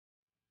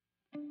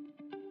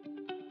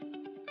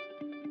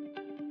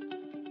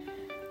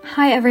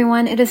Hi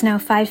everyone, it is now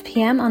 5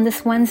 p.m. on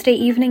this Wednesday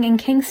evening in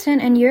Kingston,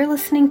 and you're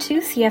listening to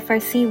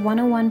CFRC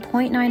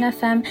 101.9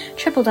 FM,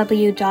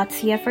 www.cfrc.ca.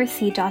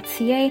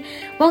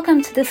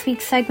 Welcome to this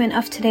week's segment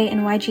of Today in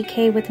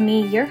YGK with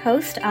me, your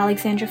host,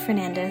 Alexandra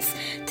Fernandez.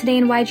 Today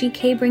in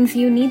YGK brings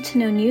you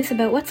need-to-know news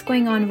about what's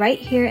going on right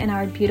here in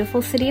our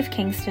beautiful city of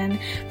Kingston.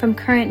 From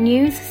current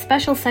news,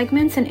 special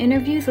segments, and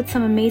interviews with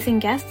some amazing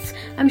guests,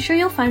 I'm sure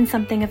you'll find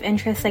something of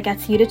interest that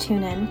gets you to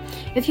tune in.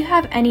 If you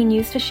have any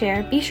news to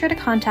share, be sure to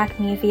contact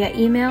me via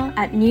email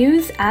at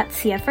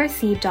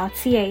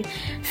news@cfrc.ca.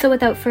 So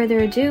without further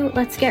ado,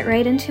 let's get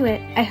right into it.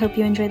 I hope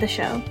you enjoy the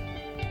show.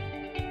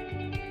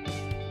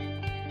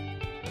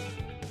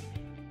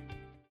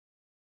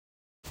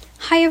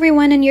 Hi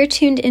everyone, and you're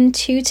tuned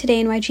into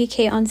Today in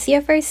YGK on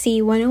CFRC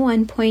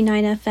 101.9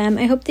 FM.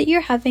 I hope that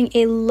you're having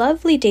a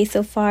lovely day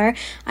so far.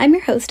 I'm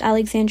your host,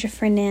 Alexandra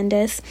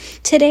Fernandez.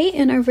 Today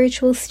in our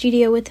virtual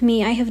studio with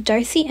me, I have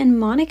Darcy and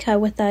Monica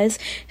with us,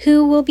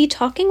 who will be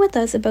talking with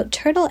us about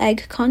turtle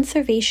egg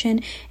conservation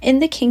in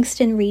the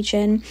Kingston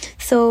region.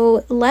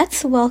 So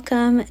let's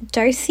welcome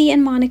Darcy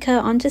and Monica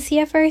onto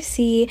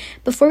CFRC.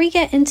 Before we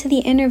get into the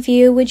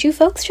interview, would you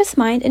folks just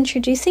mind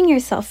introducing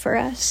yourself for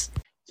us?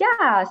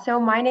 Yeah, so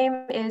my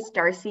name is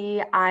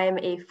Darcy. I'm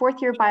a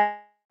fourth-year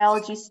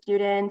biology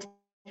student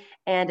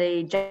and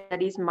a gender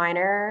studies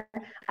minor.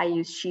 I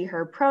use she,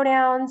 her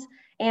pronouns,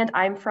 and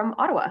I'm from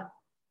Ottawa.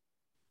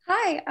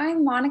 Hi,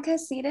 I'm Monica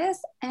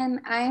Cetus,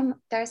 and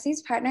I'm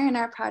Darcy's partner in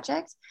our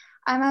project.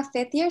 I'm a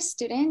fifth-year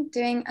student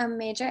doing a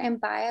major in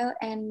bio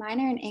and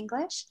minor in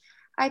English.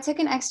 I took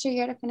an extra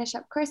year to finish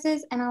up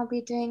courses, and I'll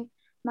be doing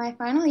my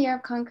final year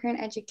of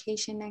concurrent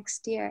education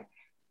next year.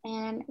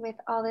 And with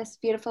all this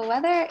beautiful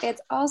weather,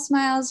 it's all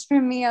smiles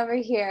from me over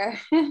here.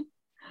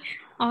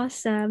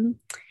 Awesome.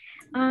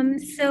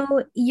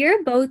 So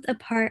you're both a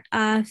part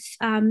of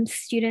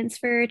Students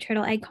for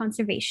Turtle Egg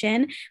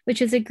Conservation,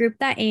 which is a group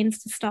that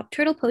aims to stop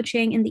turtle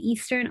poaching in the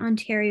Eastern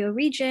Ontario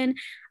region.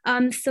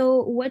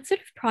 So what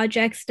sort of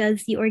projects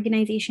does the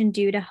organization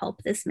do to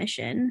help this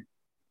mission?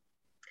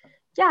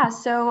 Yeah,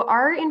 so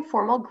our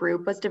informal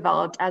group was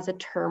developed as a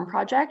term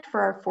project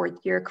for our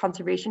fourth-year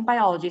conservation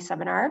biology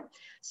seminar.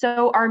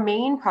 So our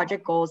main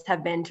project goals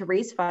have been to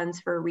raise funds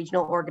for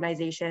regional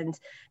organizations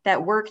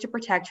that work to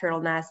protect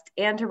turtle nests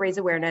and to raise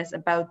awareness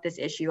about this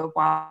issue of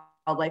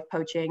wildlife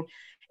poaching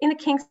in the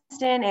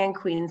Kingston and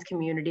Queens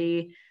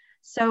community.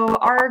 So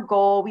our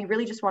goal, we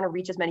really just want to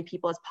reach as many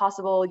people as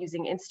possible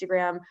using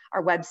Instagram,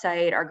 our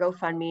website, our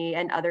GoFundMe,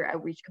 and other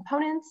outreach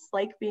components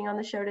like being on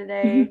the show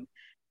today.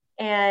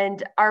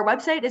 And our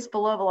website is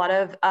full of a lot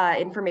of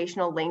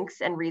informational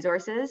links and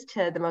resources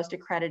to the most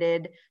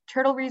accredited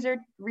turtle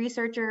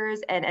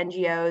researchers and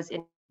NGOs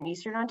in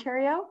Eastern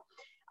Ontario.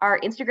 Our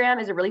Instagram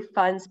is a really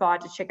fun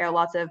spot to check out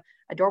lots of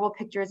adorable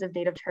pictures of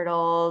native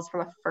turtles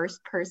from a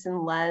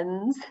first-person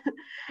lens.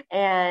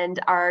 And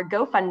our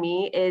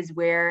GoFundMe is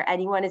where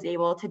anyone is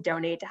able to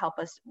donate to help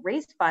us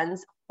raise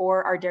funds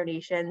for our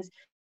donations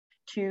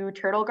to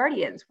Turtle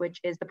Guardians, which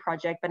is the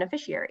project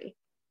beneficiary.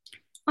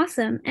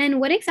 Awesome. And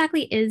what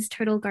exactly is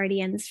Turtle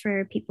Guardians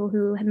for people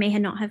who may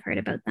not have heard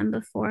about them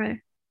before?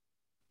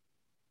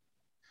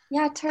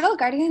 Yeah, Turtle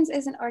Guardians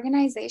is an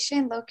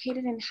organization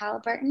located in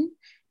Haliburton,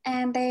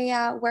 and they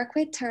work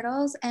with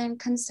turtles and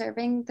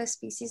conserving the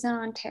species in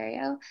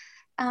Ontario.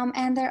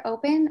 And they're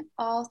open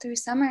all through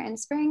summer and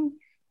spring,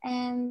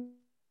 and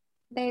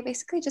they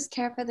basically just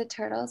care for the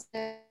turtles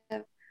to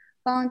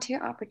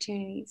volunteer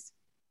opportunities.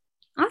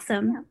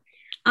 Awesome. Yeah.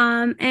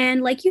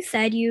 And like you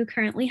said, you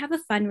currently have a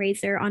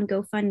fundraiser on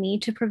GoFundMe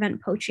to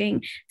prevent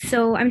poaching.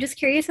 So I'm just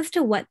curious as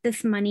to what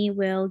this money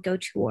will go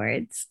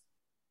towards.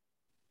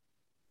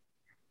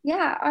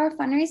 Yeah, our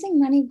fundraising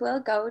money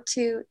will go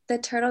to the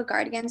Turtle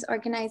Guardians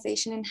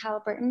organization in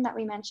Haliburton that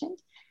we mentioned.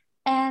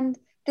 And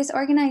this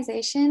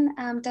organization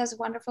does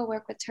wonderful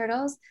work with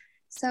turtles.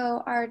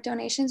 So our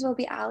donations will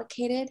be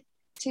allocated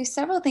to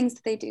several things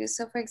that they do.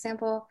 So for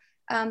example,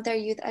 their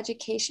youth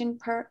education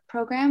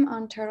program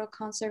on turtle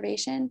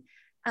conservation.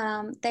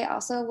 They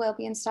also will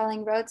be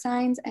installing road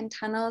signs and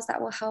tunnels that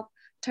will help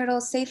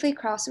turtles safely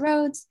cross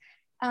roads.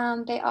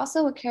 They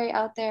also will carry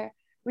out their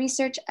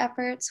research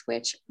efforts,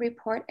 which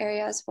report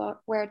areas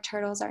where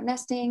turtles are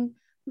nesting,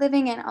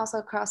 living, and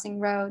also crossing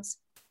roads.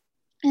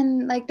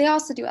 And like they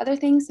also do other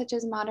things such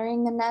as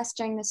monitoring the nest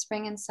during the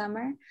spring and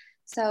summer.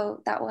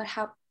 So that will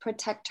help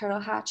protect turtle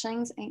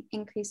hatchlings and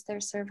increase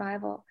their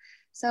survival.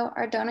 So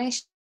our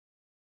donation,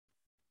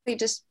 we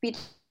just be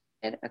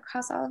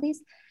across all of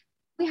these.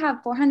 We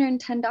have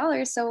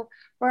 $410, so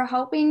we're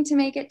hoping to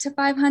make it to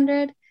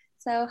 500.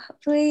 So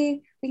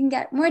hopefully we can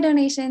get more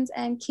donations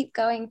and keep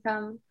going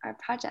from our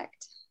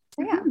project.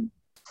 So yeah.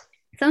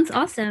 Sounds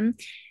awesome.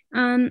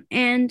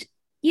 And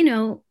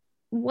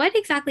what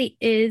exactly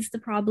is the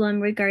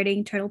problem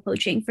regarding turtle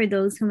poaching for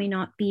those who may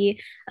not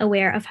be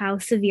aware of how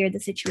severe the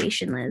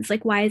situation is?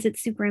 Like, why is it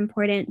super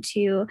important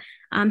to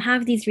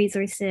have these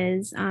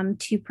resources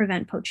to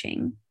prevent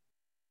poaching?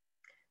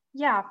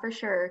 Yeah, for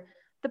sure.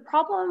 The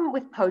problem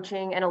with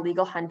poaching and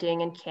illegal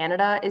hunting in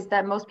Canada is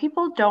that most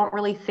people don't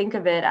really think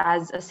of it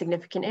as a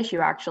significant issue,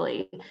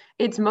 actually.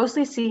 It's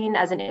mostly seen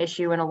as an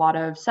issue in a lot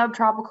of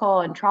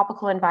subtropical and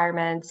tropical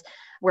environments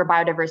where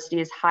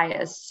biodiversity is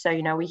highest.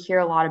 So, we hear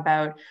a lot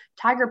about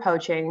tiger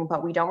poaching,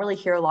 but we don't really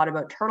hear a lot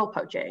about turtle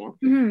poaching.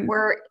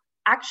 We're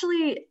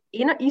actually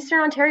in Eastern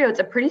Ontario, it's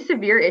a pretty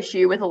severe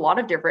issue with a lot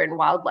of different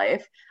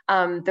wildlife.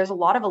 There's a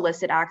lot of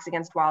illicit acts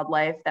against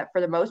wildlife that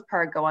for the most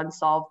part go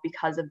unsolved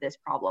because of this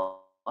problem.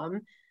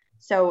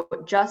 So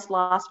just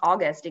last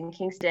August in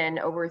Kingston,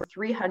 over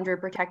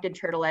 300 protected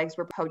turtle eggs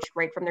were poached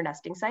right from their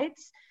nesting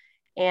sites.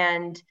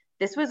 And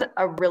this was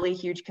a really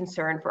huge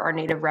concern for our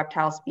native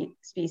reptile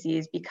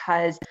species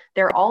because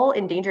they're all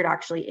endangered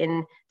actually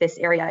in this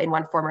area in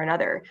one form or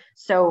another.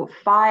 So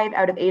 5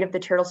 out of 8 of the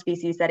turtle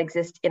species that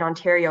exist in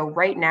Ontario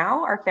right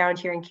now are found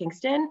here in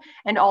Kingston,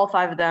 and all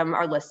 5 of them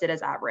are listed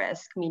as at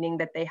risk, meaning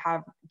that they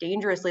have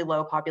dangerously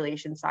low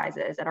population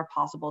sizes and are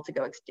possible to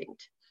go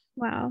extinct.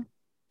 Wow.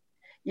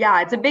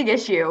 Yeah, it's a big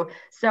issue.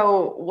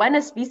 So when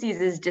a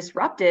species is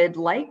disrupted,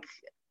 like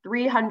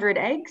 300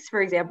 eggs, for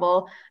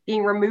example,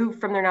 being removed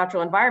from their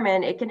natural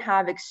environment, it can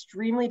have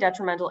extremely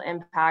detrimental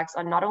impacts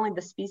on not only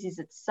the species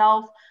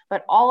itself,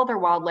 but all other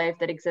wildlife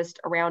that exist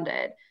around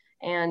it.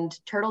 And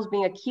turtles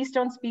being a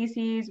keystone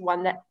species,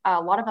 one that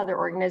a lot of other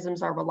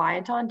organisms are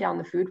reliant on down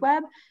the food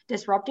web,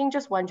 disrupting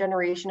just one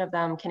generation of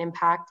them can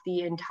impact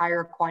the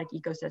entire aquatic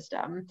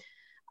ecosystem.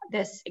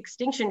 This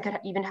extinction could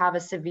even have a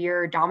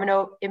severe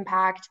domino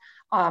impact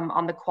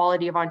on the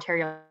quality of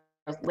Ontario's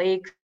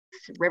lakes,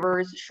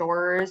 rivers,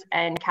 shores,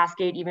 and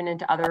cascade even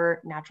into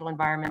other natural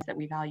environments that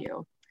we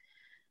value.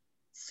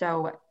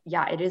 So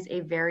yeah, it is a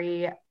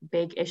very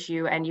big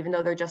issue. And even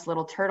though they're just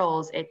little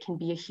turtles, it can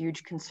be a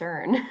huge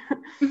concern.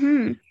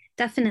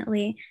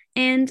 Definitely.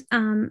 And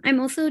I'm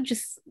also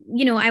just,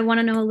 I want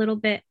to know a little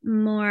bit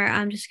more.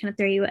 I'm just going to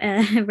throw you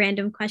a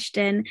random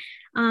question.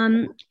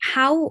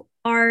 How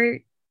are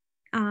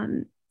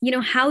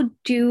how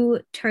do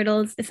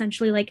turtles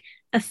essentially like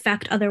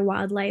affect other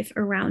wildlife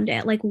around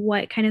it? Like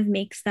what kind of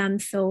makes them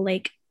so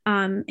like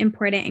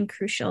important and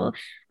crucial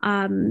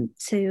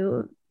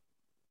to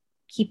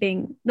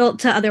keeping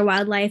to other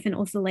wildlife, and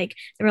also like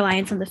the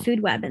reliance on the food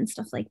web and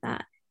stuff like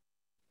that?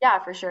 Yeah,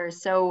 for sure.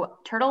 So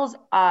turtles,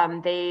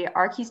 they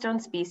are keystone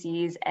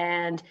species,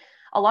 and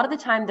a lot of the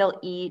time they'll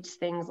eat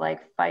things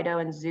like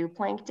phyto and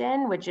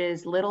zooplankton, which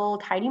is little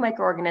tiny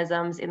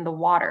microorganisms in the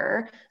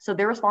water. So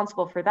they're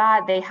responsible for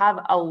that. They have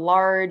a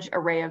large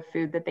array of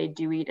food that they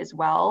do eat as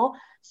well.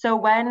 So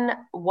when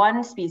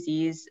one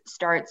species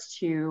starts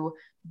to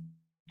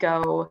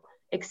go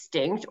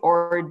extinct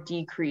or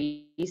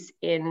decrease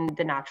in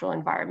the natural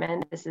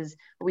environment, this is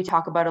what we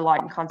talk about a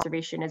lot in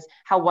conservation, is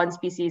how one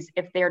species,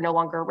 if they are no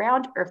longer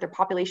around or if their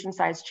population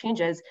size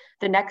changes,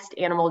 the next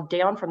animal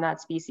down from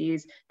that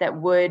species that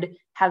would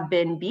have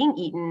been being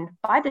eaten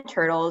by the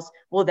turtles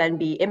will then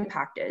be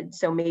impacted.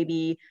 So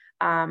maybe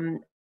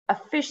a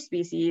fish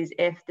species,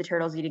 if the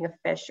turtle's eating a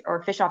fish,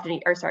 or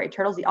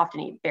turtles often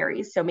eat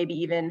berries. So maybe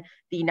even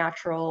the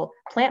natural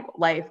plant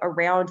life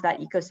around that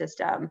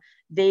ecosystem,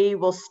 they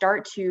will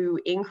start to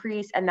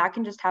increase, and that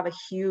can just have a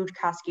huge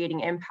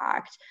cascading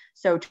impact.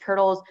 So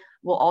turtles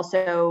will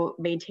also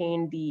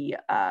maintain the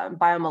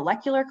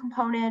biomolecular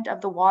component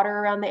of the water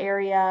around the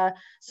area.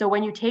 So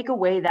when you take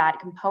away that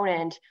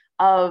component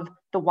of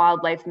the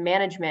wildlife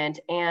management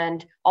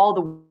and all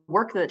the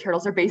work that the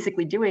turtles are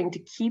basically doing to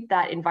keep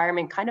that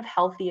environment kind of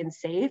healthy and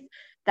safe,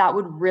 that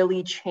would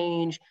really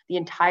change the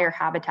entire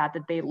habitat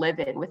that they live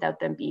in without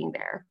them being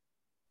there.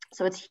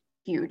 So it's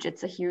huge.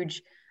 It's a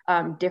huge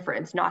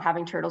difference not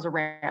having turtles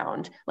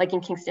around. Like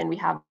in Kingston, we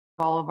have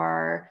all of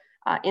our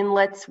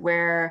inlets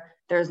where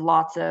there's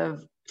lots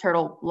of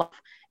turtle life,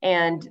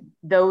 and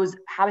those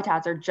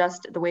habitats are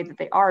just the way that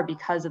they are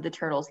because of the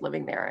turtles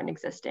living there and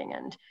existing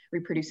and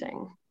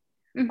reproducing.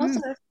 Also,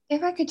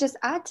 if I could just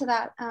add to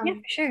that, yeah,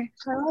 sure.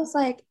 Turtles,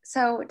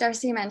 so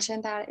Darcy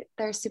mentioned that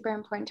they're super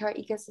important to our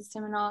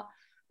ecosystem and all,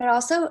 but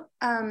also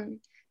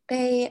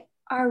they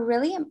are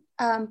really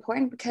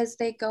important because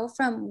they go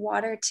from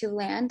water to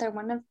land. They're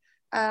one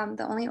of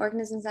the only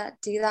organisms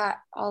that do that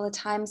all the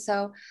time.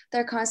 So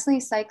they're constantly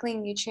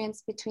cycling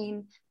nutrients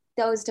between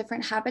those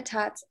different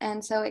habitats,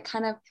 and so it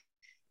kind of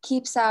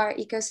keeps our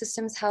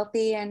ecosystems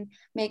healthy and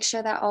makes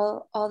sure that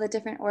all the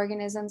different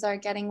organisms are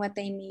getting what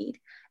they need.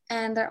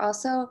 And they're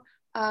also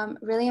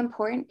really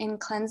important in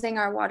cleansing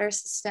our water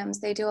systems.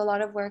 They do a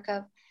lot of work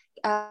of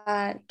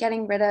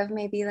getting rid of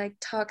maybe like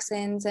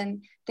toxins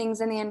and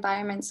things in the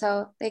environment.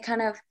 So they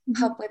kind of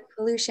help with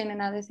pollution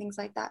and other things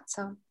like that.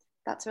 So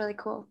that's really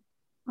cool.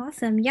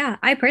 Awesome. Yeah,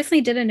 I personally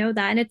didn't know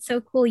that. And it's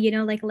so cool,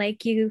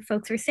 like you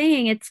folks were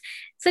saying, it's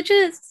such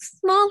a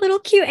small little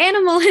cute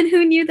animal, and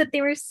who knew that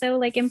they were so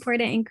like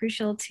important and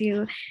crucial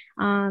to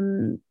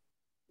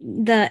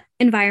the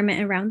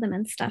environment around them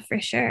and stuff, for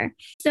sure.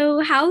 So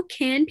how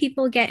can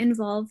people get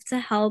involved to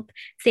help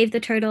save the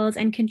turtles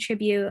and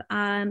contribute,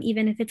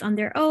 even if it's on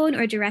their own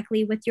or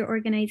directly with your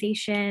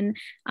organization?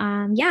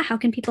 How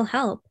can people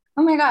help?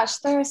 Oh my gosh,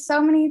 there are so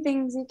many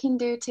things you can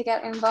do to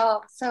get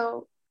involved.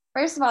 So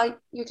First of all,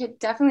 you could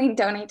definitely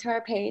donate to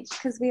our page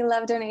because we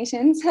love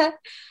donations.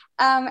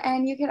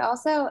 And you could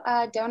also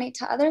donate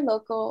to other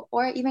local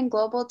or even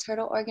global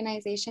turtle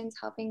organizations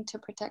helping to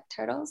protect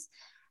turtles.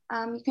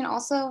 You can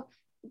also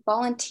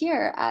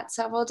volunteer at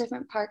several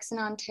different parks in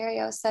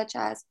Ontario, such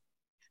as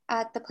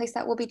at the place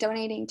that we'll be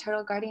donating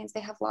Turtle Guardians.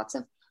 They have lots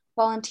of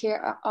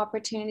volunteer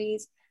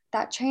opportunities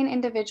that train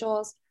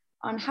individuals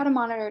on how to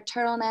monitor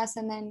turtle nests,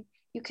 and then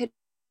you could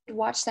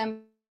watch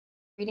them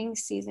breeding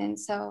season.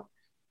 So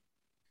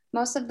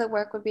most of the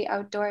work would be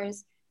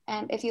outdoors.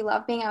 And if you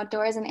love being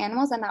outdoors and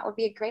animals, then that would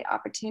be a great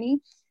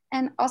opportunity.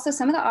 And also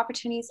some of the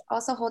opportunities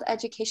also hold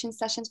education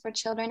sessions for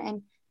children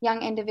and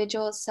young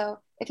individuals. So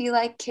if you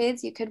like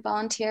kids, you could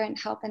volunteer and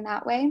help in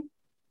that way.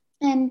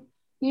 And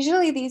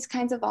usually these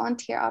kinds of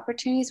volunteer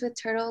opportunities with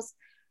turtles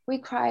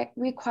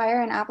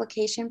require an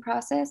application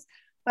process.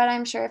 But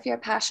I'm sure if you're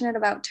passionate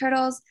about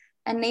turtles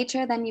and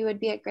nature, then you would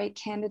be a great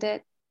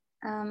candidate.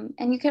 And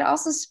you could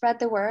also spread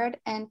the word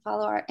and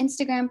follow our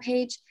Instagram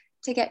page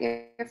to get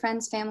your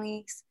friends,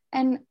 families,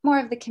 and more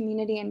of the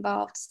community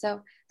involved.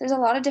 So there's a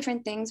lot of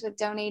different things with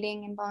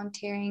donating and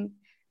volunteering.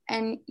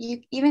 And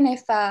even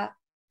if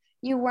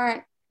you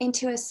weren't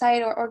into a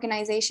site or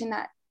organization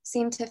that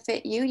seemed to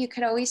fit you, you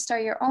could always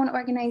start your own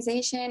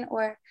organization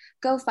or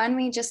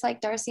GoFundMe, just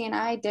like Darcy and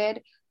I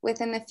did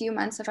within the few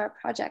months of our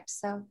project.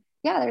 So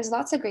yeah, there's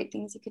lots of great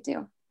things you could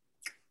do.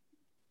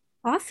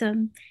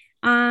 Awesome.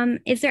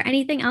 Is there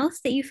anything else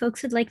that you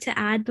folks would like to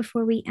add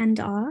before we end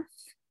off?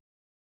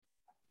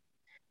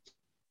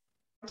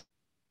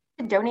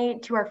 To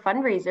donate to our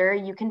fundraiser,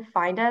 you can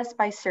find us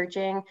by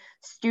searching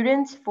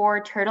Students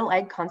for Turtle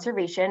Egg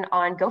Conservation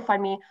on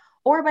GoFundMe,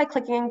 or by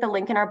clicking the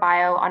link in our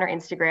bio on our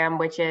Instagram,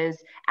 which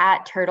is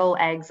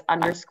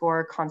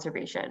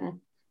 @turtleeggs_conservation.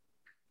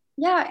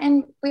 Yeah,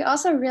 and we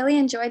also really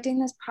enjoyed doing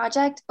this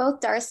project.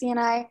 Both Darcy and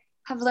I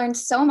have learned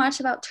so much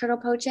about turtle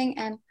poaching,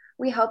 and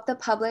we hope the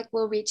public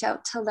will reach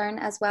out to learn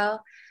as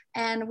well.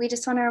 And we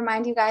just want to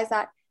remind you guys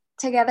that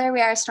together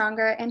we are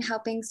stronger in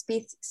helping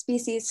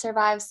species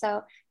survive.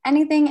 So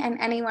anything and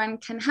anyone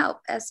can help,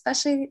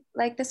 especially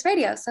like this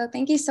radio. So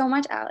thank you so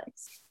much,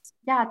 Alex.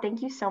 Yeah,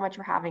 thank you so much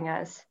for having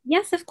us.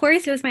 Yes, of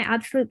course. It was my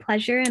absolute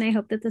pleasure. And I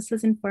hope that this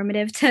was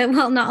informative to,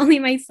 well, not only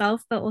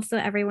myself, but also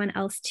everyone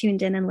else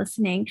tuned in and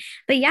listening.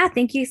 But yeah,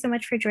 thank you so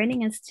much for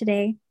joining us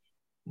today.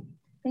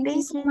 Thank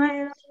you so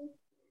much.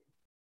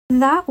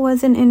 That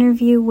was an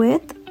interview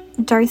with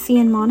Darcy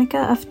and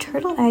Monica of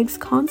Turtle Eggs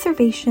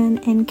Conservation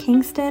in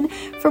Kingston.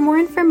 For more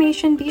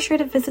information, be sure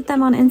to visit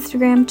them on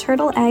Instagram,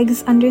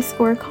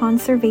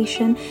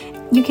 turtleeggs_conservation.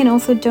 You can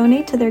also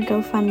donate to their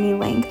GoFundMe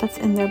link that's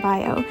in their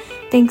bio.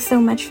 Thanks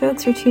so much,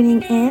 folks, for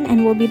tuning in,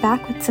 and we'll be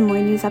back with some more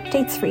news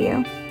updates for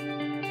you.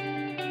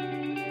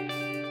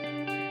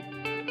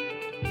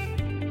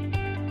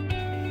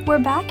 We're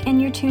back,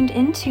 and you're tuned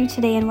into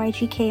Today in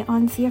YGK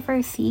on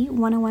CFRC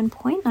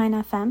 101.9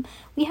 FM.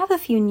 We have a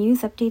few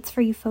news updates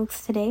for you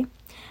folks today.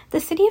 The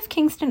City of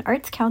Kingston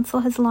Arts Council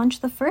has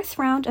launched the first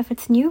round of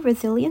its new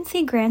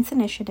Resiliency Grants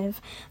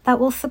initiative that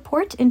will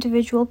support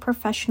individual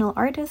professional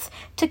artists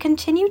to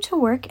continue to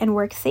work and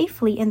work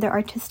safely in their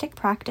artistic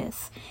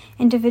practice.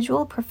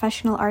 Individual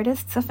professional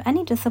artists of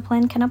any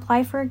discipline can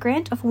apply for a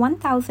grant of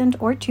 $1,000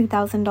 or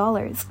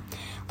 $2,000.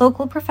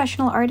 Local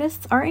professional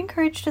artists are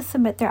encouraged to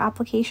submit their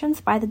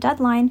applications by the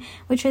deadline,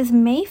 which is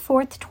May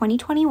 4th,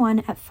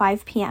 2021 at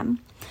 5 p.m.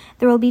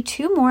 There will be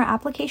 2 more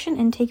application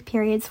intake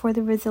periods for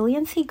the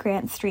Resiliency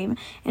Grant Stream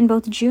in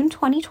both June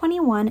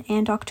 2021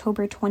 and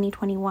October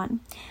 2021.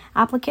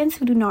 Applicants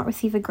who do not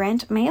receive a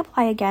grant may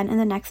apply again in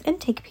the next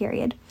intake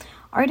period.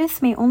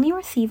 Artists may only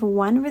receive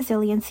 1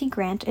 Resiliency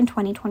Grant in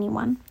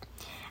 2021.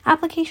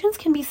 Applications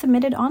can be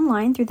submitted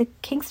online through the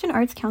Kingston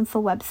Arts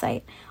Council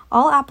website.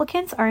 All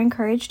applicants are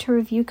encouraged to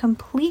review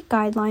complete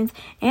guidelines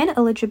and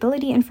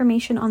eligibility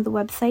information on the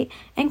website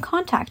and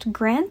contact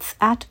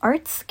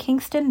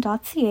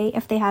grants@artskingston.ca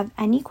if they have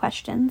any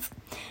questions.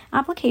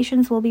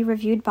 Applications will be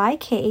reviewed by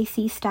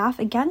KAC staff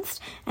against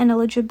an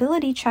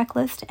eligibility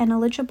checklist, and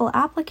eligible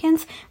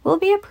applicants will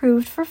be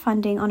approved for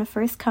funding on a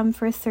first-come,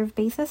 first-served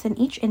basis in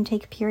each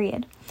intake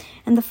period.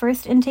 In the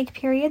first intake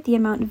period, the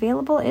amount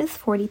available is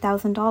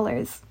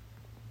 $40,000.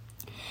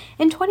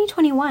 In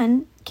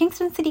 2021,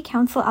 Kingston City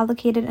Council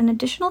allocated an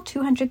additional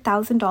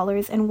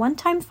 $200,000 in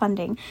one-time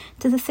funding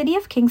to the City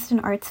of Kingston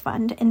Arts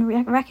Fund in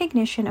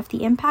recognition of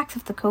the impacts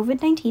of the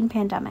COVID-19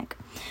 pandemic.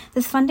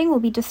 This funding will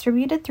be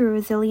distributed through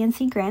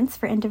resiliency grants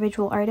for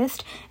individual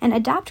artists and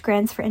ADAPT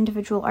grants for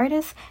individual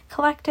artists,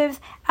 collectives,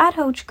 ad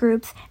hoc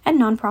groups, and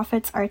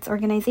nonprofits arts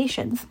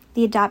organizations.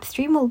 The ADAPT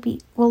stream will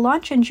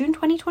launch in June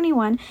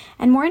 2021,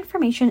 and more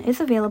information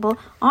is available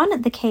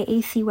on the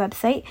KAC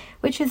website,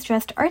 which is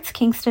just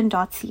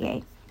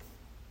artskingston.ca.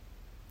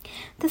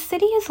 The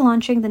city is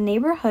launching the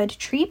Neighborhood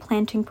Tree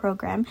Planting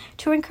Program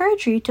to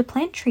encourage you to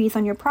plant trees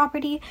on your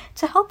property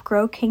to help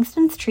grow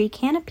Kingston's tree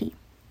canopy.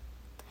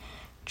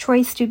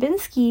 Troy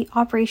Stubinsky,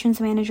 Operations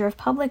Manager of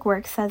Public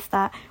Works, says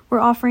that we're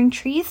offering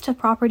trees to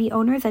property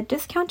owners at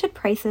discounted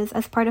prices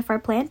as part of our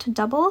plan to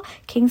double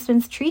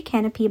Kingston's tree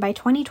canopy by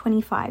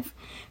 2025.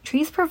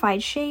 Trees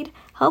provide shade,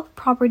 help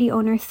property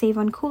owners save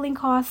on cooling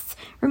costs,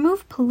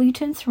 remove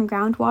pollutants from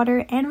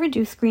groundwater, and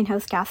reduce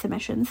greenhouse gas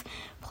emissions.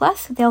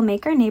 Plus, they'll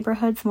make our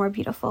neighborhoods more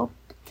beautiful.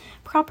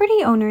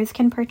 Property owners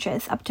can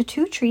purchase up to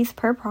 2 trees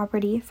per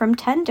property from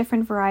 10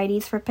 different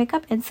varieties for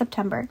pickup in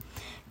September.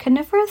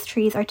 Coniferous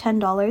trees are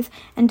 $10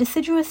 and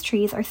deciduous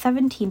trees are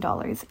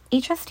 $17,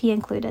 HST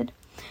included.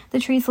 The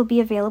trees will be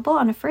available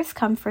on a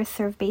first-come,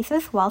 first-served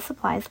basis while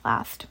supplies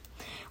last.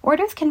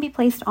 Orders can be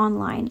placed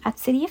online at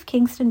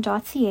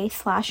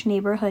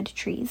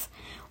cityofkingston.ca/neighborhoodtrees.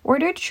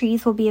 Ordered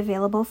trees will be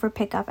available for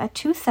pickup at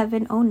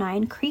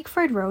 2709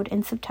 Creekford Road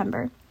in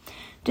September.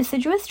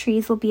 Deciduous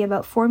trees will be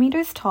about 4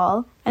 meters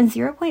tall and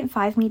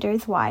 0.5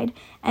 meters wide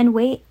and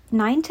weigh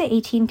 9 to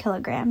 18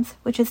 kilograms,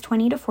 which is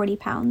 20 to 40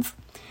 pounds.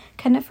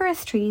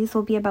 Coniferous trees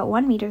will be about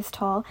 1 meters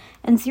tall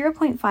and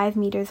 0.5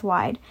 meters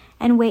wide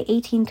and weigh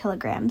 18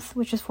 kilograms,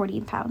 which is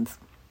 14 pounds.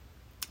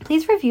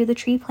 Please review the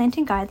tree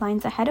planting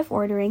guidelines ahead of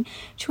ordering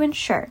to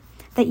ensure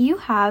that you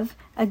have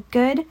a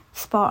good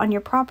spot on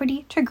your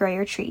property to grow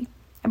your tree.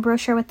 A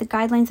brochure with the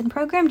guidelines and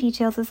program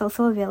details is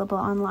also available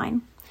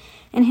online.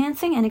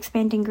 Enhancing and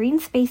expanding green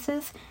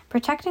spaces,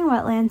 protecting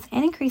wetlands,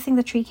 and increasing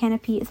the tree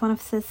canopy is one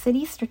of the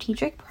city's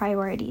strategic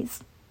priorities.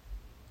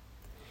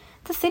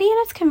 The city and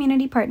its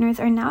community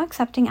partners are now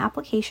accepting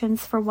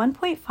applications for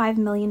 $1.5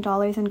 million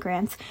in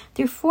grants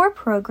through 4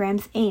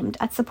 programs aimed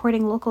at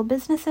supporting local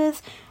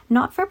businesses,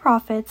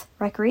 not-for-profits,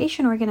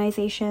 recreation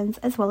organizations,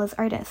 as well as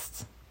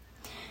artists.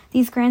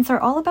 These grants are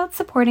all about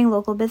supporting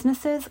local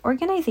businesses,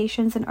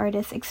 organizations, and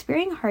artists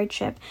experiencing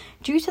hardship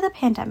due to the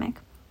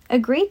pandemic. A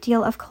great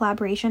deal of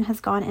collaboration has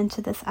gone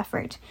into this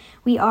effort.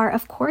 We are,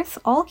 of course,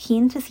 all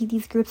keen to see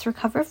these groups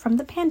recover from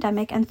the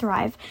pandemic and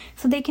thrive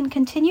so they can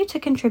continue to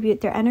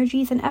contribute their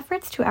energies and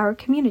efforts to our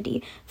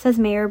community, says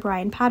Mayor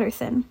Brian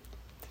Patterson.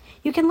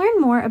 You can learn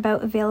more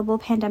about available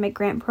pandemic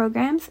grant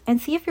programs and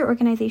see if your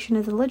organization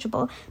is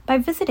eligible by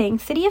visiting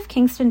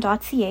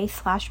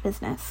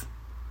cityofkingston.ca/business.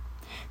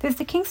 There's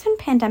the Kingston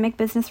Pandemic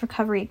Business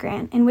Recovery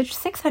Grant, in which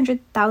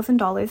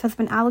 $600,000 has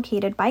been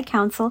allocated by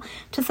Council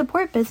to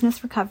support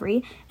business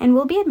recovery and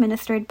will be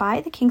administered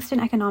by the Kingston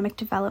Economic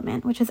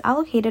Development, which has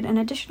allocated an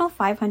additional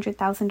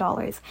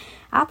 $500,000.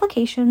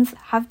 Applications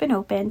have been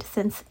opened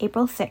since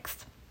April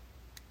 6th.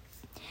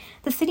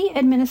 The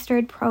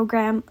city-administered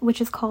program,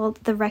 which is called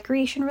the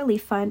Recreation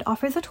Relief Fund,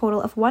 offers a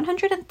total of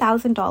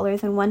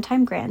 $100,000 in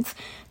one-time grants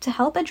to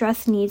help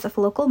address needs of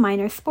local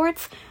minor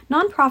sports,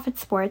 nonprofit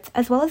sports,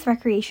 as well as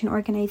recreation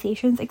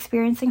organizations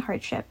experiencing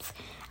hardships.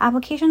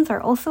 Applications are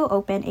also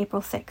open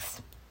April 6th.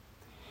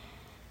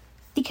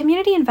 The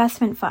Community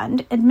Investment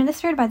Fund,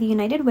 administered by the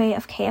United Way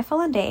of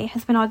KFL&A,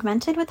 has been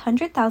augmented with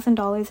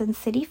 $100,000 in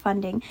city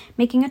funding,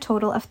 making a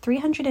total of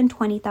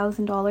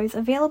 $320,000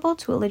 available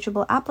to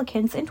eligible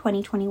applicants in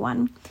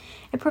 2021.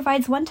 It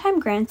provides one-time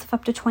grants of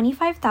up to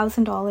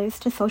 $25,000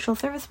 to social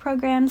service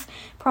programs,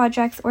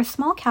 projects, or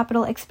small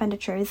capital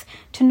expenditures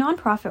to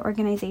nonprofit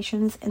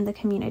organizations in the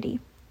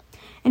community.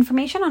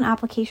 Information on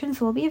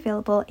applications will be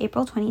available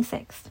April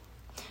 26th.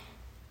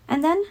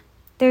 And then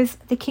there's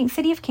the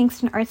City of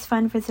Kingston Arts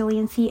Fund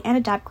Resiliency and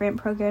ADAPT grant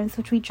programs,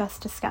 which we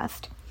just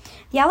discussed.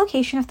 The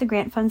allocation of the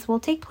grant funds will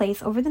take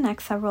place over the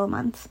next several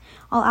months.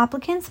 All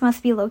applicants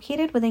must be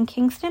located within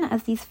Kingston,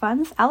 as these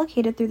funds,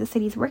 allocated through the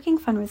city's working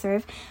fund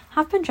reserve,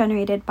 have been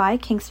generated by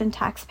Kingston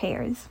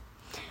taxpayers.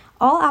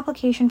 All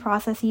application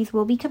processes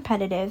will be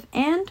competitive,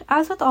 and,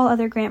 as with all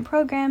other grant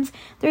programs,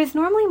 there is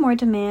normally more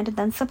demand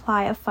than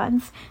supply of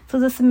funds, so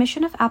the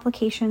submission of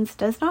applications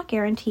does not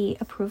guarantee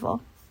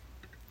approval.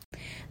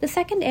 The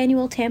second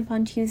annual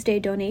Tampon Tuesday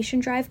donation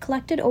drive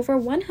collected over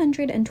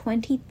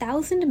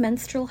 120,000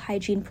 menstrual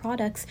hygiene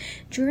products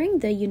during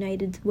the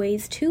United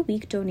Way's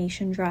 2-week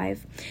donation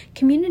drive.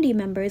 Community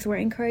members were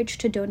encouraged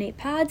to donate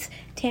pads,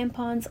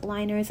 tampons,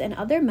 liners, and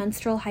other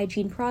menstrual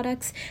hygiene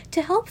products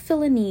to help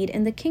fill a need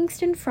in the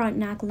Kingston,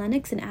 Frontenac,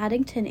 Lennox, and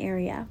Addington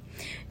area.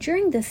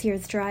 During this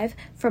year's drive,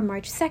 from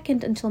March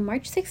 2nd until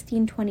March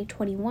 16,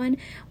 2021,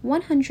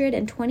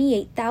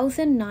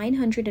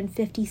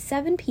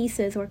 128,957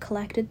 pieces were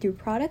collected through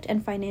product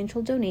and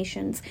financial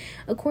donations,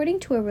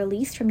 according to a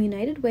release from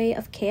United Way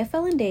of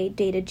KFL&A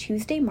dated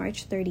Tuesday,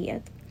 March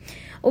 30th.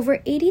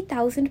 Over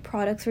 80,000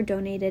 products were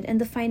donated, and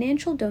the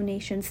financial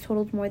donations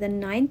totaled more than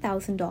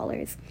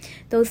 $9,000.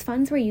 Those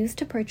funds were used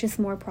to purchase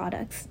more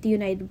products, the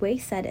United Way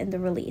said in the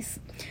release.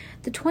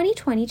 The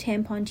 2020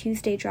 Tampon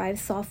Tuesday drive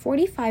saw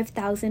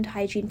 45,000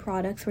 hygiene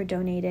products were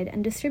donated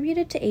and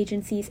distributed to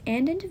agencies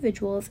and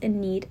individuals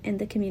in need in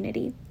the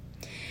community.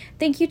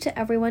 Thank you to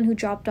everyone who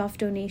dropped off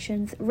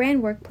donations,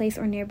 ran workplace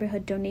or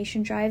neighborhood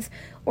donation drives,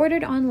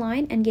 ordered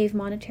online, and gave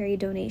monetary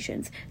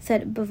donations,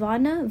 said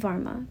Bhavana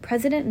Varma,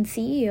 President and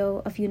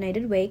CEO of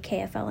United Way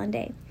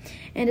KFL&A.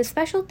 And a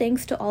special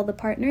thanks to all the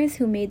partners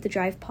who made the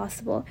drive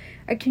possible.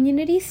 Our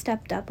community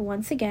stepped up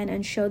once again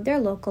and showed their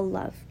local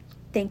love.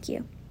 Thank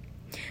you.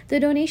 The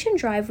donation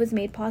drive was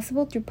made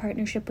possible through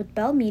partnership with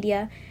Bell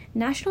Media,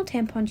 National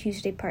Tampon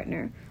Tuesday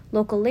partner,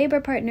 local labor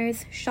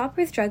partners,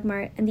 Shoppers Drug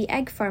Mart, and the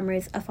Egg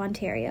Farmers of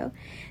Ontario.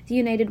 The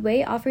United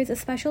Way offers a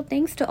special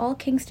thanks to all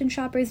Kingston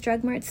Shoppers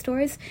Drug Mart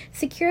stores,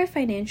 Secura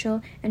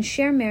Financial, and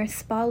Cher Mere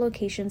Spa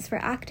locations for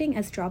acting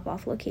as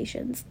drop-off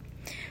locations.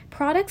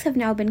 Products have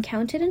now been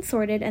counted and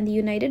sorted, and the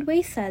United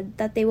Way said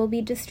that they will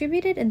be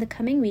distributed in the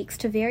coming weeks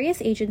to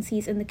various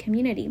agencies in the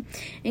community,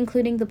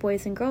 including the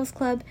Boys and Girls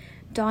Club,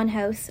 Dawn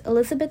House,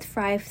 Elizabeth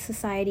Fry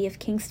Society of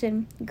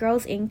Kingston,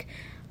 Girls Inc.,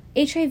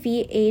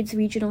 HIV/AIDS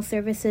Regional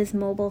Services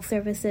Mobile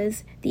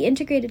Services, the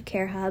Integrated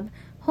Care Hub,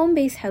 Home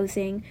Base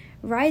Housing,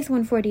 Rise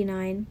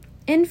 149,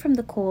 In From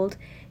the Cold,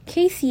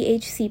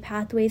 KCHC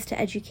Pathways to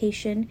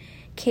Education,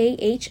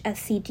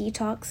 KHSC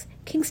Detox,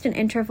 Kingston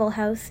Interval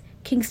House,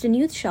 Kingston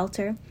Youth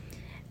Shelter,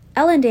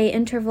 L&A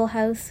Interval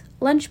House,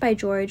 Lunch by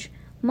George,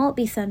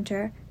 Maltby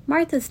Center,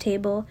 Martha's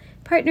Table,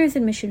 Partners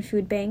in Mission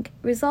Food Bank,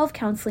 Resolve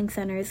Counseling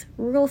Centers,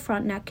 Rural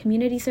Frontenac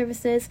Community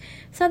Services,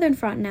 Southern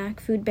Frontenac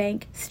Food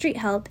Bank, Street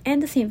Help,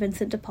 and the St.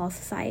 Vincent de Paul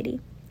Society.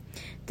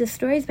 This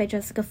story is by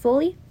Jessica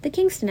Foley, the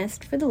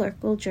Kingstonist for the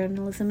Local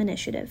Journalism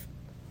Initiative.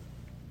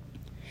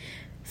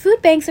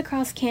 Food banks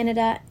across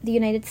Canada, the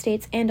United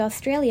States, and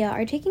Australia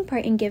are taking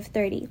part in Give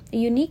 30, a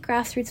unique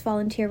grassroots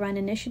volunteer-run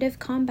initiative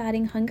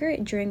combating hunger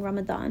during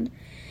Ramadan.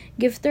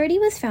 Give 30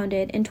 was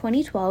founded in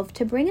 2012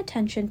 to bring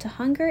attention to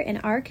hunger in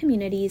our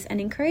communities and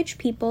encourage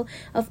people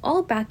of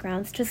all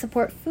backgrounds to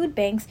support food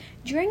banks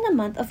during the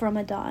month of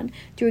Ramadan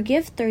through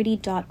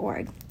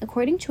Give30.org,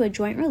 according to a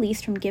joint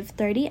release from Give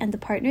 30 and the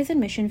Partners in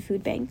Mission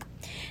Food Bank.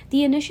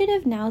 The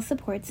initiative now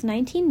supports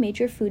 19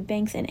 major food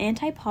banks and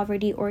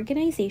anti-poverty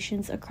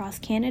organizations across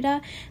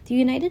Canada, the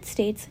United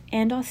States,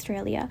 and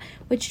Australia,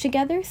 which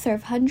together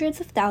serve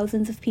hundreds of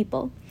thousands of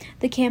people.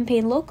 The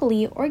campaign,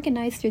 locally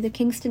organized through the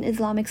Kingston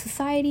Islamic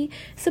Society,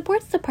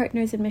 supports the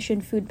Partners in Mission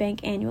Food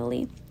Bank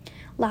annually.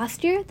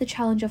 Last year, the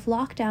challenge of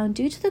lockdown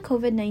due to the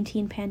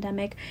COVID-19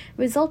 pandemic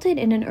resulted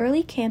in an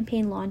early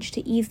campaign launch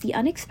to ease the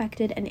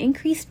unexpected and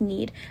increased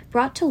need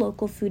brought to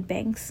local food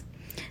banks.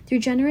 Through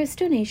generous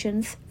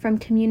donations from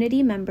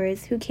community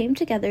members who came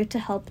together to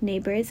help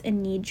neighbors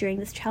in need during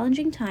this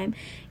challenging time,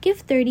 Give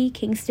 30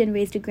 Kingston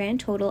raised a grand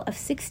total of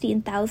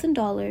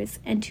 $16,000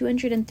 and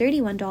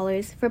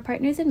 $231 for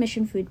Partners in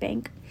Mission Food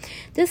Bank.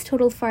 This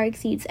total far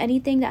exceeds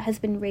anything that has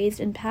been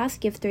raised in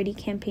past Give 30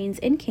 campaigns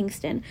in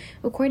Kingston,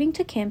 according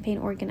to campaign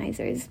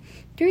organizers.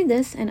 Through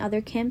this and other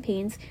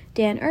campaigns,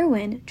 Dan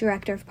Irwin,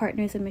 director of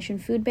Partners in Mission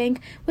Food Bank,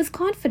 was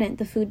confident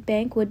the food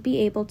bank would be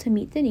able to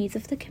meet the needs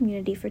of the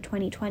community for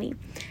 2020.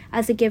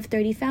 As a Give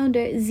 30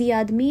 founder,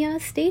 Ziad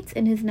Mia states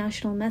in his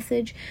national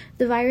message,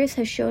 "The virus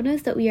has shown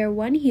us that we are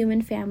one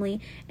human family,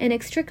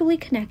 inextricably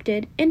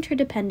connected,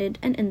 interdependent,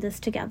 and in this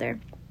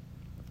together."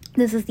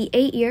 This is the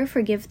 8th year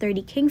for Give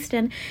 30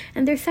 Kingston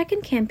and their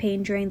second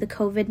campaign during the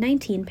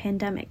COVID-19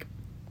 pandemic.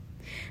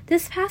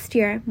 This past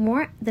year,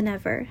 more than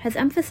ever, has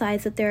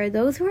emphasized that there are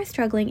those who are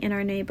struggling in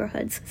our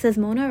neighborhoods, said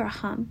Mona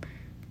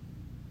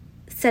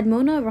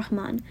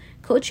Rahman,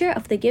 co-chair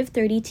of the Give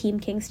 30 Team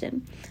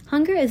Kingston.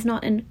 Hunger is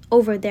not an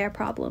over-there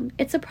problem.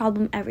 It's a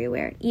problem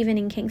everywhere, even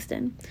in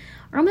Kingston.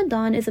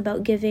 Ramadan is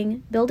about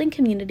giving, building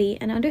community,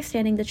 and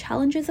understanding the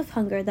challenges of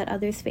hunger that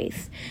others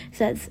face,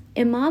 says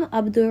Imam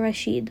Abdur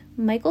Rashid,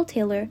 Michael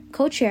Taylor,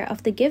 co-chair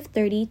of the Give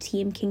 30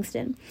 Team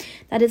Kingston.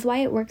 That is why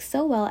it works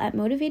so well at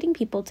motivating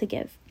people to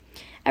give.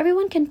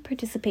 Everyone can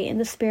participate in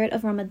the spirit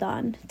of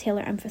Ramadan,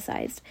 Taylor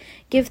emphasized.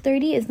 Give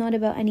 30 is not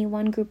about any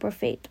one group or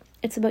faith.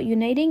 It's about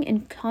uniting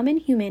in common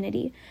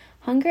humanity.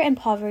 Hunger and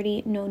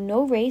poverty know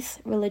no race,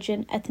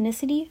 religion,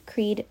 ethnicity,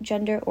 creed,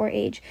 gender, or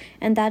age,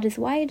 and that is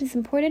why it is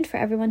important for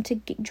everyone to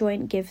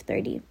join Give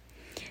 30.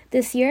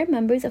 This year,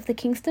 members of the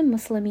Kingston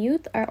Muslim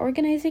Youth are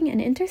organizing an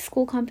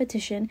inter-school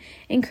competition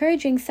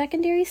encouraging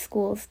secondary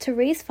schools to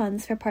raise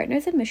funds for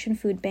Partners in Mission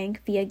Food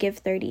Bank via Give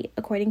 30,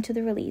 according to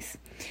the release.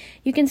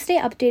 You can stay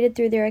updated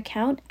through their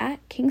account at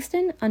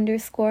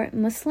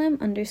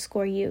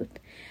Kingston_Muslim_youth.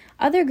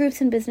 Other groups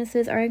and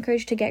businesses are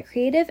encouraged to get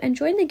creative and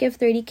join the Give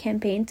 30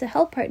 campaign to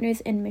help Partners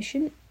in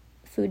Mission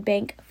Food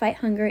Bank fight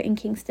hunger in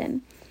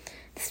Kingston.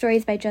 The story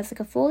is by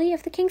Jessica Foley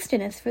of the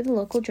Kingstonist for the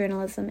Local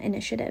Journalism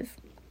Initiative.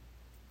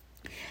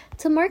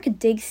 To mark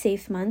Dig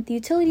Safe Month,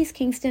 Utilities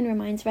Kingston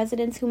reminds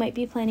residents who might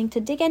be planning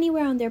to dig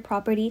anywhere on their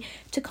property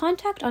to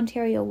contact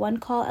Ontario One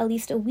Call at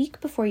least a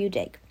week before you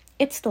dig.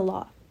 It's the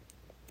law.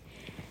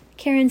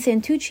 Karen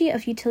Santucci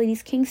of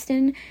Utilities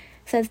Kingston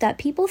says that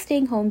people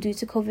staying home due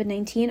to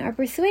COVID-19 are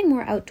pursuing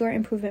more outdoor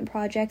improvement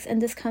projects,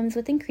 and this comes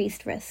with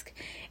increased risk.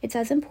 It's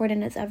as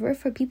important as ever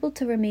for people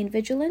to remain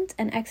vigilant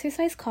and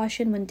exercise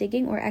caution when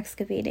digging or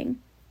excavating.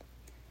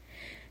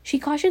 She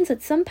cautions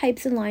that some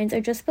pipes and lines are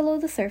just below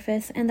the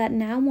surface and that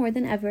now more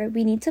than ever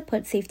we need to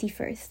put safety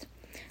first.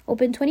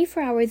 Open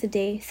 24 hours a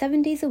day,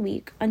 7 days a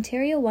week,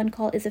 Ontario One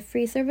Call is a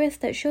free service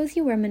that shows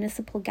you where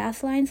municipal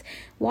gas lines,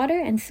 water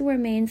and sewer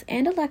mains,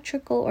 and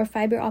electrical or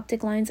fiber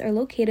optic lines are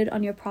located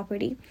on your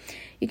property.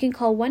 You can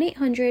call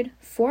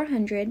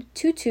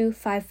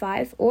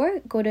 1-800-400-2255 or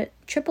go to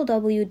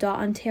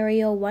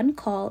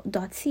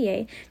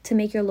www.ontarioonecall.ca to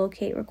make your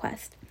locate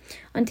request.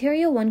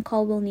 Ontario One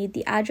Call will need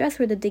the address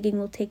where the digging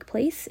will take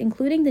place,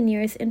 including the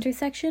nearest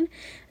intersection,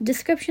 a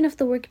description of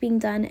the work being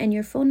done, and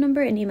your phone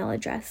number and email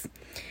address.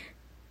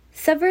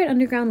 Severed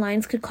underground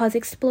lines could cause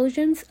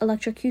explosions,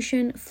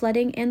 electrocution,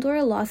 flooding, and/or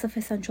a loss of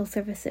essential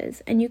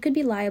services, and you could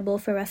be liable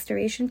for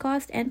restoration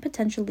costs and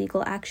potential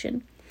legal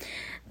action.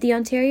 The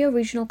Ontario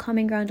Regional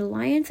Common Ground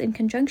Alliance, in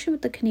conjunction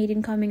with the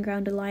Canadian Common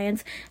Ground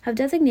Alliance, have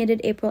designated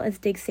April as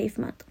Dig Safe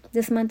Month.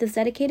 This month is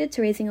dedicated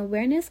to raising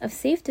awareness of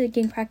safe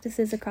digging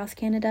practices across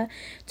Canada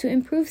to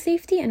improve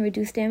safety and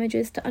reduce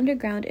damages to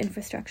underground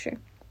infrastructure.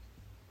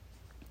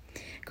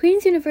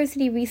 Queen's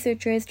University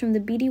researchers from the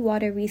Beatty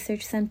Water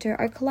Research Centre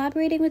are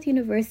collaborating with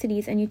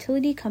universities and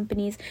utility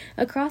companies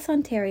across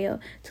Ontario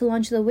to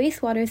launch the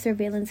Wastewater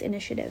Surveillance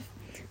Initiative.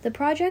 The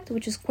project,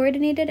 which is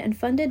coordinated and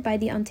funded by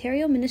the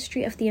Ontario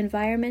Ministry of the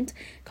Environment,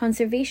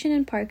 Conservation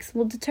and Parks,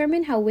 will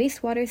determine how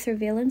wastewater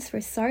surveillance for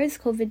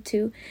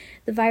SARS-CoV-2,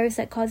 the virus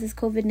that causes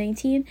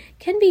COVID-19,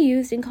 can be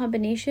used in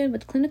combination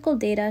with clinical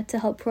data to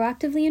help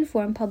proactively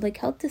inform public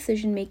health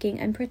decision-making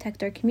and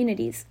protect our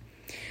communities.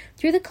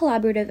 Through the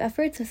collaborative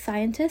efforts of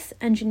scientists,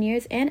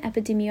 engineers, and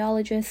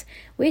epidemiologists,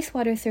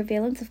 wastewater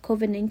surveillance of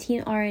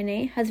COVID-19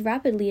 RNA has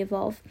rapidly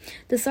evolved.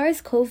 The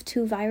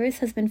SARS-CoV-2 virus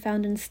has been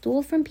found in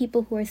stool from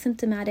people who are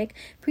symptomatic,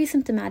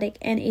 pre-symptomatic,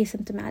 and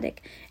asymptomatic,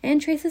 and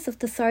traces of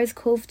the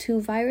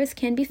SARS-CoV-2 virus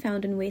can be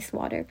found in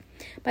wastewater.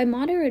 By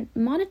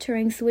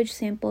monitoring sewage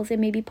samples, it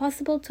may be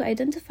possible to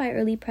identify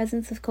early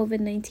presence of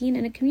COVID-19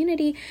 in a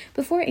community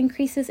before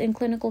increases in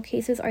clinical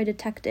cases are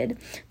detected,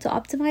 to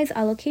optimize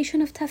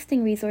allocation of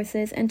testing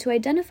resources, and to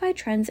identify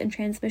trends in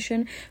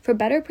transmission for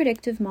better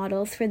predictive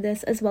models for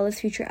this as well as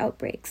future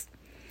outbreaks.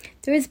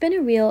 There has been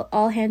a real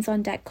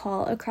all-hands-on-deck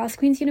call across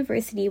Queen's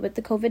University with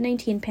the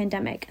COVID-19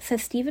 pandemic,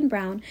 says Stephen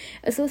Brown,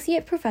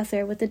 Associate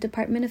Professor with the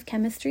Department of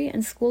Chemistry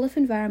and School of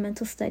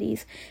Environmental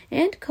Studies,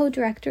 and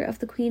co-director of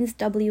the Queen's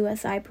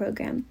WSI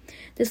program.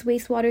 This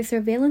wastewater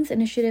surveillance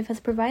initiative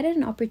has provided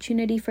an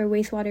opportunity for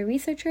wastewater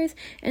researchers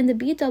and the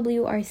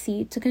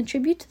BWRC to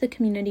contribute to the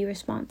community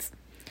response.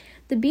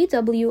 The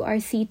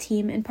BWRC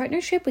team, in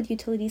partnership with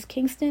Utilities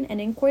Kingston and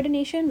in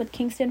coordination with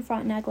Kingston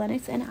Frontenac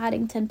Lennox and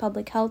Addington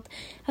Public Health,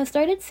 has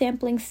started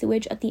sampling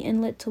sewage at the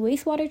inlet to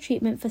wastewater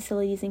treatment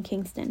facilities in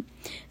Kingston.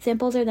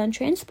 Samples are then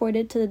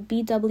transported to the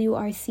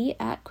BWRC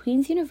at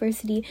Queen's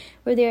University,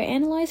 where they are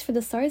analyzed for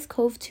the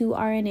SARS-CoV-2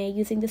 RNA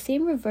using the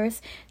same reverse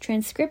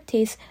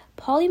transcriptase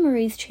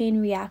polymerase chain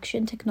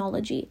reaction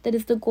technology that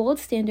is the gold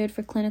standard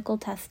for clinical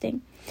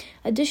testing.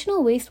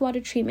 Additional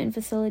wastewater treatment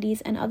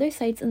facilities and other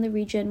sites in the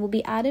region will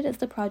be added as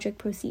the project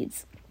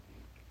proceeds.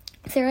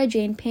 Sarah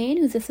Jane Payne,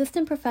 who's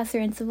assistant professor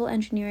in civil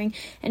engineering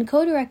and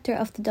co-director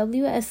of the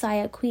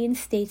WSI at Queen's,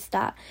 states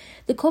that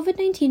the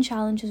COVID-19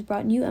 challenge has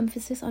brought new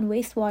emphasis on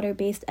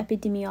wastewater-based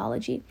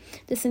epidemiology.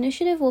 This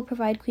initiative will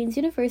provide Queen's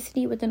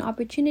University with an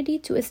opportunity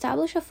to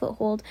establish a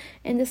foothold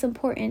in this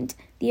important,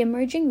 the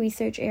emerging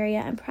research area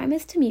and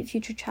premise to meet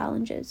future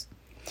challenges.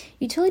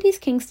 Utilities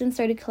Kingston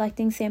started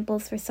collecting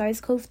samples for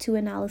SARS-CoV-2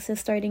 analysis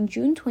starting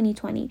June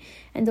 2020,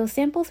 and those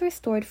samples were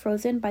stored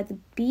frozen by the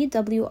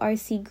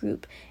BWRC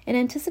group in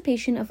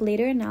anticipation of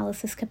later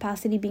analysis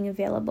capacity being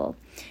available.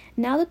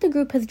 Now that the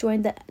group has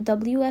joined the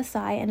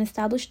WSI and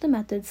established the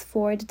methods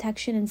for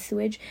detection in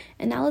sewage,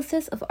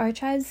 analysis of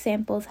archived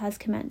samples has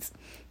commenced.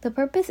 The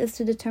purpose is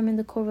to determine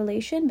the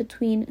correlation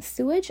between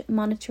sewage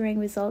monitoring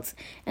results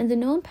and the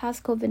known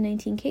past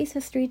COVID-19 case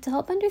history to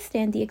help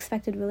understand the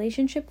expected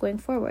relationship going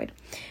forward.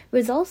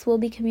 Results will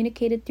be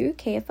communicated through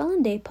KFL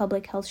and Day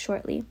Public Health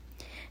shortly.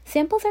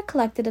 Samples are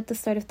collected at the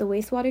start of the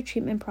wastewater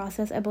treatment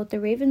process at both the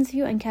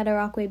Ravensview and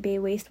Cataraqui Bay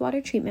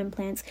wastewater treatment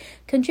plants,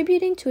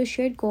 contributing to a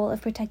shared goal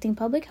of protecting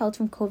public health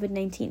from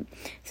COVID-19,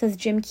 says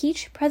Jim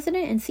Keach,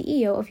 President and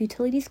CEO of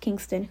Utilities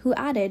Kingston, who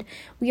added,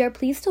 "We are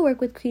pleased to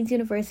work with Queen's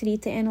University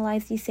to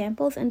analyze these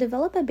samples and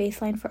develop a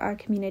baseline for our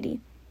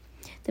community."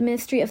 The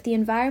Ministry of the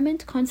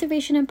Environment,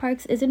 Conservation and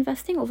Parks is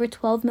investing over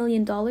 $12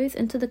 million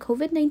into the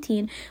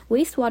COVID-19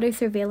 Wastewater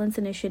Surveillance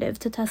Initiative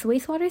to test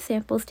wastewater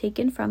samples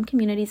taken from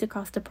communities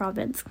across the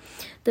province.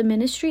 The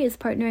ministry is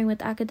partnering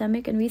with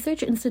academic and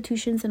research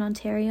institutions in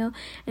Ontario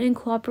and in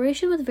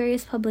cooperation with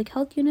various public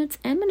health units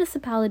and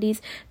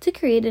municipalities to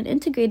create an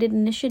integrated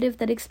initiative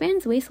that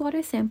expands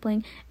wastewater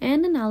sampling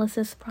and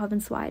analysis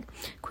province-wide.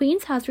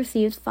 Queen's has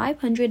received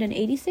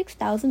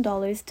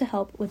 $586,000 to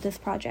help with this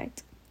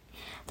project.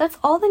 That's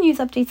all the news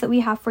updates that we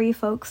have for you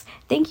folks.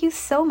 Thank you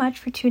so much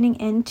for tuning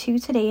in to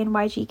Today in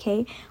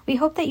YGK. We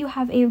hope that you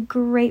have a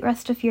great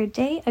rest of your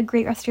day, a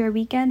great rest of your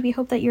weekend. We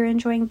hope that you're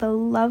enjoying the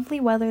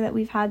lovely weather that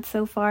we've had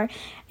so far,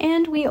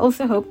 and we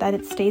also hope that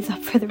it stays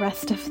up for the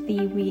rest of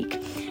the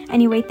week.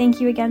 Anyway,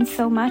 thank you again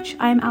so much.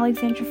 I'm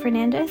Alexandra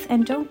Fernandez,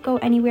 and don't go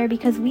anywhere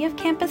because we have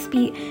Campus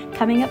Beat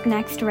coming up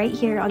next right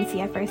here on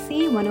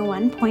CFRC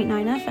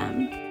 101.9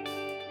 FM.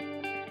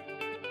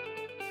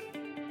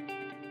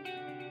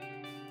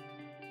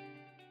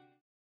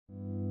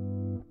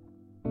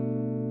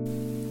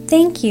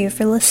 Thank you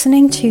for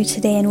listening to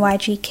Today in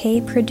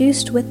YGK,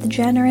 produced with the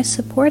generous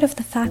support of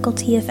the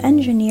Faculty of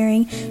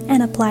Engineering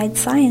and Applied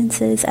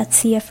Sciences at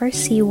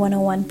CFRC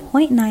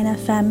 101.9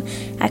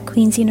 FM at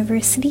Queen's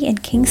University in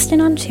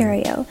Kingston,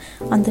 Ontario,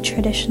 on the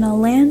traditional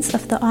lands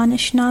of the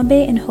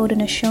Anishinaabe and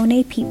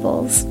Haudenosaunee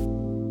peoples.